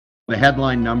The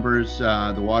headline numbers,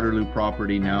 the Waterloo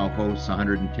Property now hosts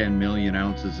 110 million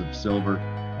ounces of silver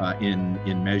in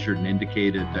measured and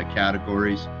indicated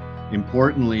categories.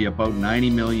 Importantly, about 90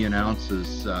 million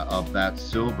ounces of that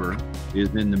silver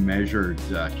is in the measured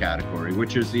category,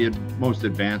 which is the most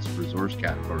advanced resource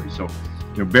category. So,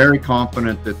 very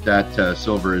confident that that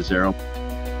silver is there.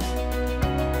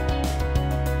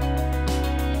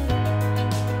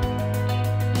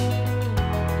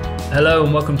 Hello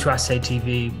and welcome to Assay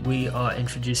TV. We are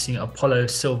introducing Apollo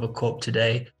Silver Corp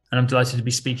today, and I'm delighted to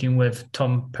be speaking with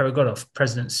Tom Peregoodoff,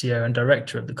 President, CEO, and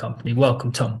Director of the company.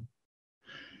 Welcome, Tom.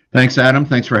 Thanks, Adam.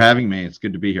 Thanks for having me. It's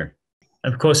good to be here.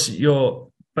 Of course, you're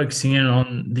focusing in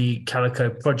on the Calico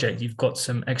Project. You've got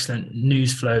some excellent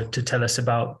news flow to tell us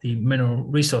about the mineral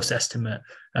resource estimate.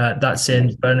 That's in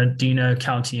San Bernardino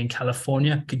County in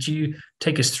California. Could you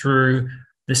take us through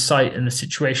the site and the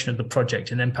situation of the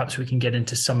project, and then perhaps we can get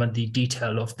into some of the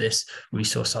detail of this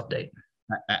resource update?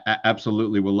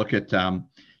 Absolutely. We'll look at,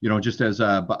 just as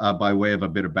by way of a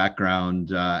bit of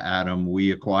background, Adam,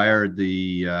 we acquired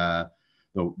the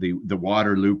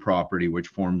Waterloo property, which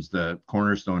forms the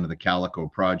cornerstone of the Calico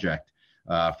Project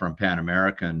from Pan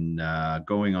American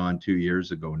going on 2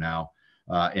 years ago now.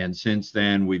 And since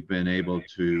then, we've been able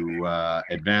to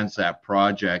advance that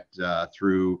project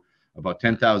through about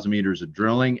 10,000 meters of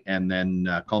drilling, and then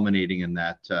culminating in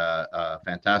that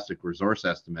fantastic resource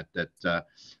estimate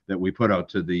that we put out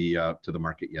to the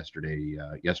market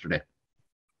yesterday.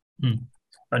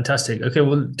 Fantastic. Okay,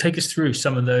 well, take us through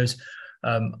some of those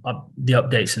the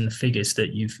updates and the figures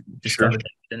that you've discovered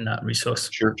in that resource.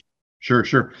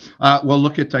 Sure. Well,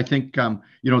 look at, I think,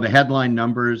 the headline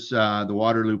numbers. The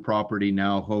Waterloo property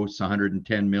now hosts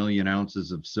 110 million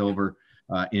ounces of silver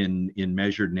in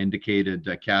measured and indicated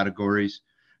categories.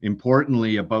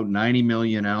 Importantly, about 90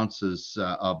 million ounces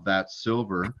of that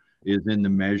silver is in the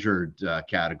measured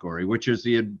category, which is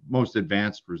the most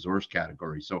advanced resource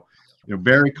category. So,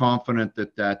 very confident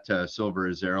that that silver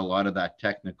is there. A lot of that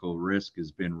technical risk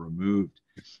has been removed.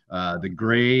 The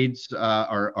grades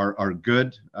are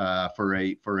good for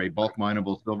a bulk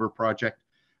mineable silver project.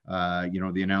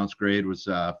 The announced grade was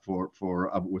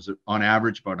was on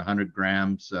average about 100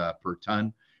 grams per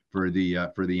ton for the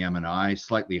M&I,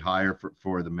 slightly higher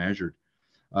for the measured.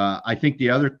 I think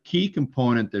the other key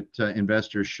component that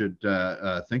investors should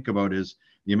think about is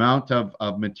the amount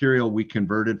of material we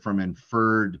converted from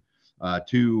inferred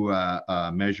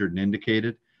to measured and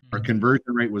indicated. Our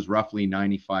conversion rate was roughly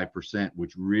 95%,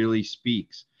 which really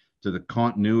speaks to the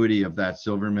continuity of that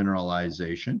silver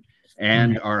mineralization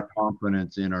and our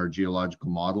confidence in our geological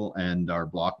model and our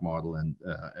block model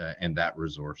and that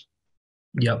resource.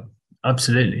 Yep,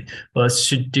 absolutely. Well, it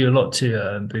should do a lot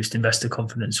to boost investor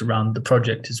confidence around the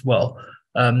project as well.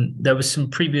 There was some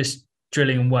previous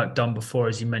drilling and work done before,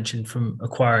 as you mentioned, from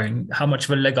acquiring. How much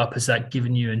of a leg up has that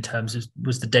given you in terms of,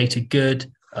 was the data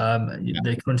good?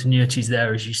 The continuities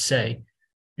there, as you say.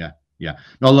 Yeah.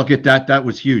 No, look at that. That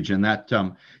was huge, and that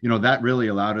that really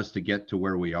allowed us to get to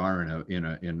where we are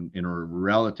in a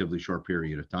relatively short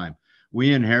period of time.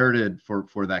 We inherited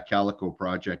for that Calico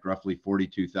project roughly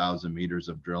 42,000 meters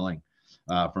of drilling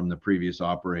from the previous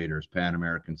operators, Pan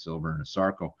American Silver and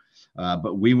ASARCO.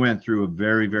 But we went through a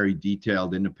very, very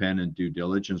detailed independent due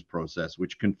diligence process,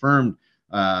 which confirmed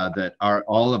that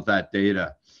all of that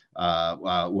data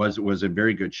was in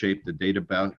very good shape. The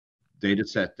data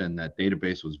set and that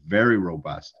database was very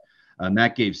robust, and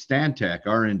that gave Stantec,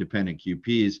 our independent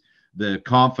QPs, the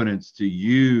confidence to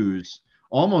use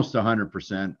almost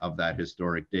 100% of that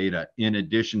historic data, in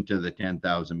addition to the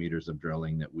 10,000 meters of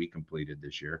drilling that we completed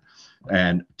this year,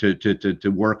 and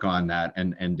to work on that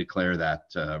and declare that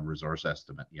resource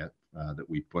estimate that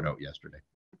we put out yesterday.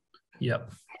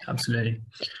 Yep, absolutely.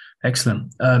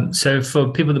 Excellent. So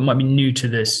for people that might be new to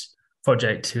this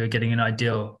project, who are getting an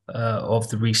idea of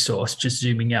the resource, just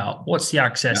zooming out, what's the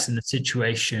access and the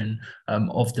situation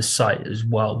of the site as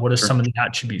well? What are some of the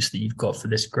attributes that you've got for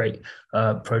this great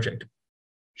project?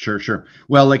 Sure.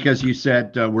 Well, like as you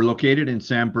said, we're located in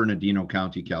San Bernardino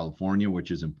County, California,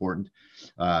 which is important.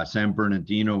 San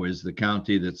Bernardino is the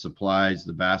county that supplies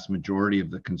the vast majority of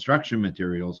the construction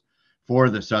materials for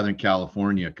the Southern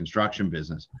California construction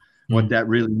business. What that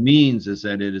really means is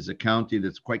that it is a county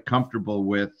that's quite comfortable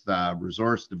with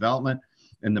resource development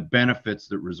and the benefits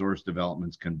that resource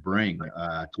developments can bring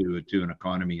to an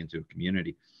economy and to a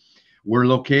community. We're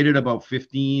located about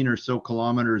 15 or so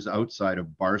kilometers outside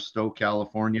of Barstow,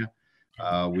 California.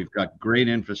 We've got great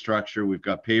infrastructure. We've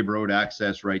got paved road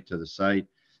access right to the site.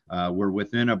 We're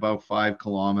within about 5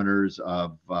 kilometers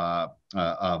of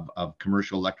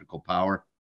commercial electrical power.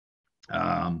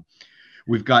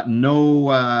 We've got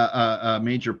no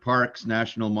major parks,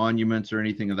 national monuments, or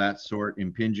anything of that sort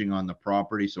impinging on the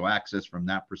property. So access from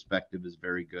that perspective is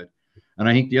very good. And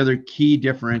I think the other key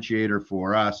differentiator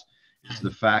for us is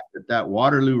the fact that that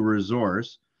Waterloo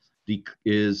resource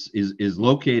is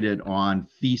located on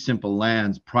fee simple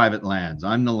lands, private lands.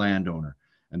 I'm the landowner,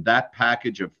 and that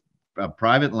package of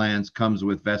private lands comes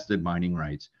with vested mining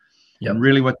rights. Yep. And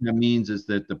really what that means is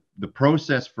that the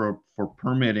process for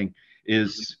permitting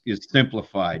is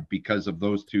simplified because of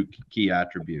those two key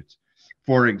attributes.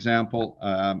 For example,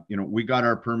 we got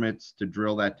our permits to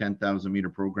drill that 10,000 meter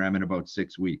program in about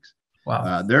 6 weeks.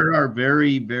 Wow. There are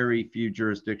very, very few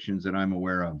jurisdictions that I'm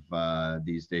aware of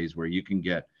these days where you can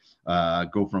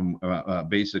go from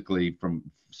basically from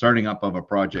starting up of a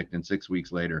project and 6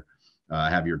 weeks later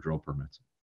have your drill permits.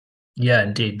 Yeah,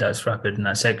 indeed, that's rapid and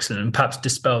that's excellent. And perhaps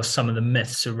dispel some of the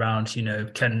myths around,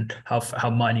 how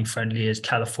mining friendly is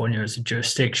California as a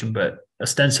jurisdiction. But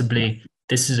ostensibly,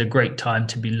 this is a great time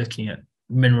to be looking at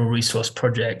mineral resource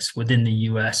projects within the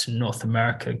US and North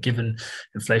America, given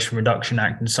Inflation Reduction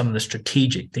Act and some of the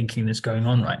strategic thinking that's going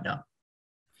on right now.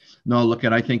 No, look,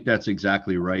 and I think that's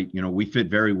exactly right. We fit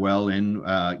very well in,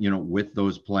 with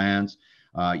those plans.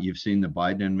 You've seen the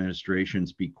Biden administration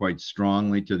speak quite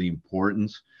strongly to the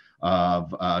importance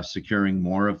of securing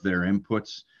more of their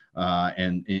inputs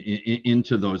and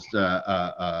into those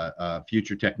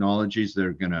future technologies that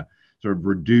are going to sort of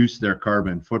reduce their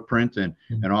carbon footprint. And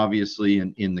obviously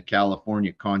in the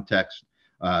California context,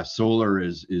 solar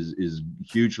is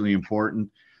hugely important.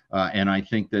 And I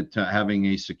think that having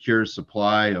a secure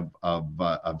supply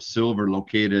of silver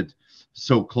located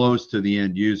so close to the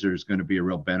end user is going to be a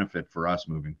real benefit for us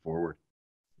moving forward.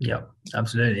 Yeah,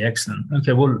 absolutely. Excellent.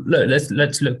 Okay, well, look,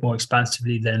 let's look more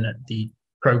expansively then at the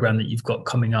program that you've got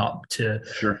coming up to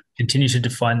continue to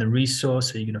define the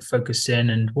resource. Are you going to focus in,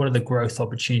 and what are the growth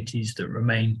opportunities that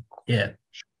remain here?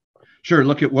 Sure.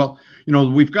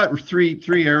 We've got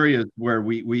three areas where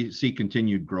we see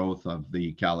continued growth of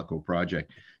the Calico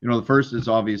project. The first is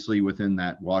obviously within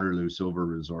that Waterloo silver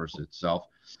resource itself.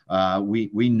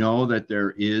 We know that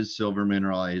there is silver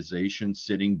mineralization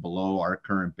sitting below our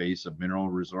current base of mineral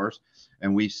resource,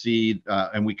 and we see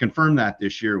and we confirmed that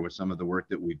this year with some of the work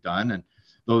that we've done. And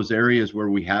those areas where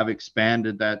we have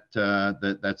expanded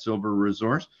that silver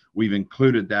resource, we've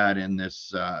included that in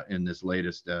this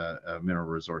latest mineral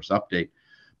resource update.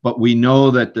 But we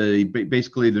know that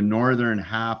basically the northern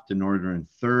half to northern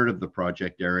third of the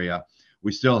project area,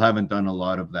 we still haven't done a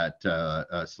lot of that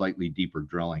slightly deeper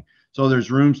drilling. So there's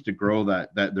room to grow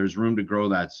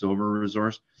that silver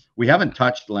resource. We haven't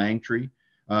touched Langtree,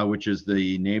 which is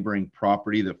the neighboring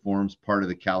property that forms part of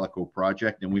the Calico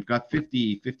project, and we've got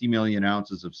 50 million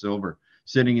ounces of silver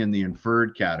sitting in the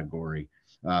inferred category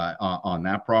on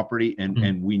that property,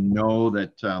 and we know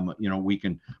that we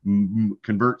can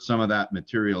convert some of that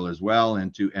material as well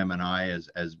into M&I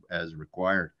as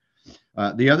required.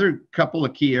 The other couple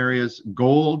of key areas,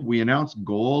 gold. We announced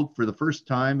gold for the first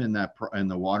time in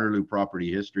the Waterloo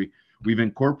property history. We've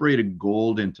incorporated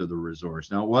gold into the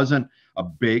resource. Now, it wasn't a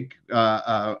big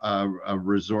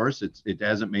resource. It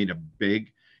hasn't made a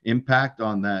big impact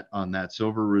on that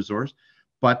silver resource,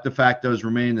 but the fact does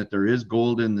remain that there is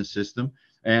gold in the system.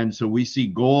 And so we see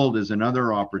gold as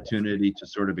another opportunity to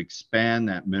sort of expand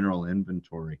that mineral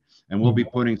inventory. And we'll be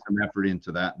putting some effort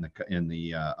into that in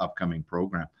the upcoming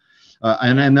program.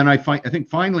 And then I think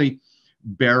finally,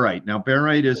 barite. Now,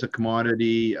 barite is a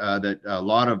commodity that a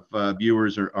lot of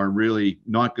viewers are really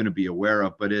not going to be aware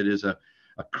of, but it is a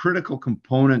critical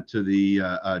component to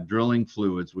the drilling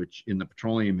fluids, which in the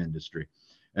petroleum industry.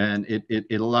 And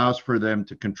it allows for them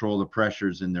to control the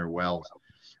pressures in their wells.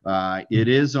 It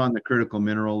is on the critical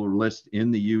mineral list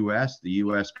in the U.S. The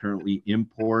U.S. currently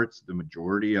imports the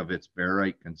majority of its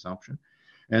barite consumption.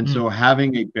 And so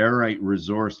having a barite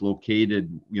resource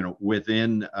located,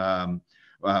 within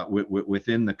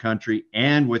the country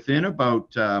and within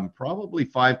about probably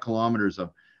 5 kilometers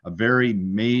of a very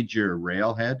major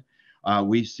railhead,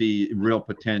 we see real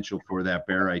potential for that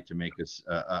barite to make us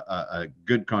a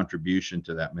good contribution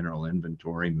to that mineral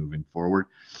inventory moving forward.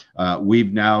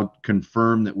 We've now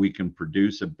confirmed that we can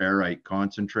produce a barite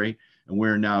concentrate, and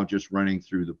we're now just running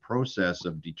through the process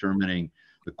of determining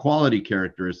the quality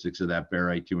characteristics of that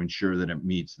barite to ensure that it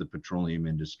meets the petroleum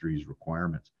industry's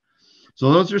requirements.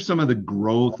 So those are some of the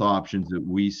growth options that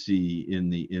we see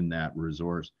in that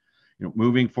resource.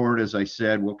 Moving forward, as I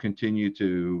said, we'll continue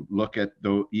to look at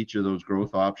each of those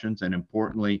growth options, and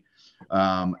importantly,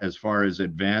 as far as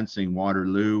advancing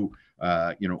Waterloo,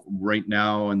 right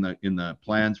now in the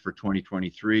plans for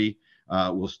 2023,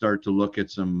 we'll start to look at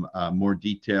some more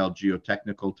detailed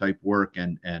geotechnical type work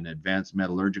and advanced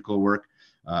metallurgical work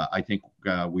I think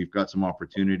we've got some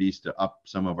opportunities to up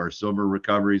some of our silver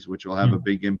recoveries, which will have a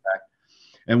big impact.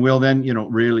 And we'll then,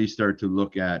 really start to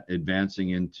look at advancing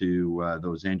into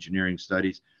those engineering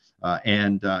studies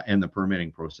and the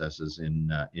permitting processes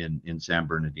in San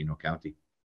Bernardino County.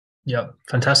 Yeah,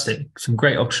 fantastic. Some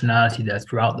great optionality there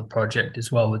throughout the project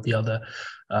as well with the other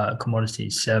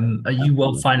commodities. Are you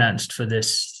well financed for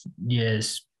this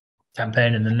year's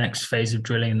campaign and the next phase of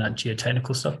drilling and that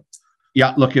geotechnical stuff?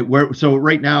 Yeah, look at so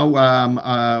right now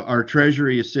our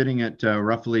treasury is sitting at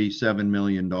roughly $7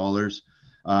 million.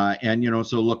 And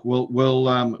so look,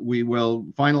 we will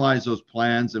finalize those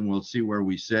plans and we'll see where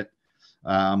we sit.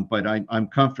 But I'm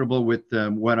comfortable with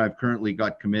what I've currently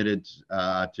got committed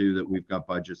to, that we've got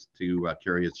budgets to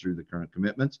carry us through the current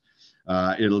commitments.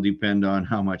 It'll depend on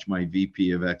how much my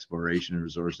VP of Exploration and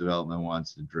Resource Development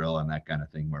wants to drill and that kind of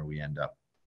thing, where we end up.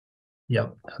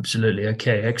 Yep, absolutely.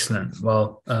 Okay, excellent.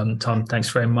 Well, Tom, thanks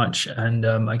very much. And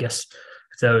I guess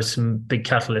if there was some big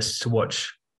catalysts to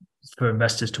watch for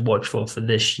investors to watch for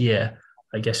this year,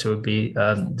 I guess it would be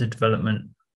the development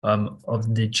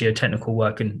of the geotechnical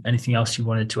work. And anything else you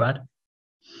wanted to add?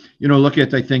 Look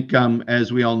at, I think,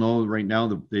 as we all know right now,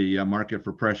 the market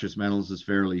for precious metals is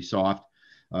fairly soft.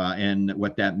 And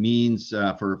what that means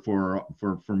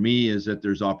for me is that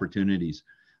there's opportunities.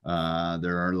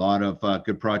 There are a lot of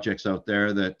good projects out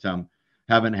there that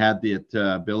haven't had the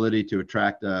ability to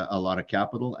attract a lot of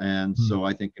capital. And so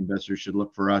I think investors should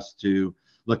look for us to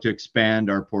look to expand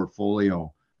our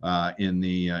portfolio in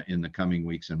the coming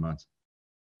weeks and months.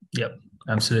 Yep,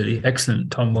 absolutely.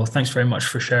 Excellent, Tom. Well, thanks very much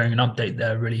for sharing an update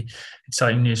there. Really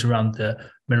exciting news around the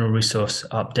mineral resource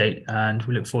update. And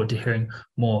we look forward to hearing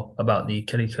more about the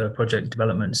Calico project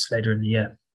developments later in the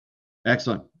year.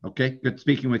 Excellent. Okay, good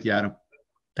speaking with you, Adam.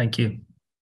 Thank you.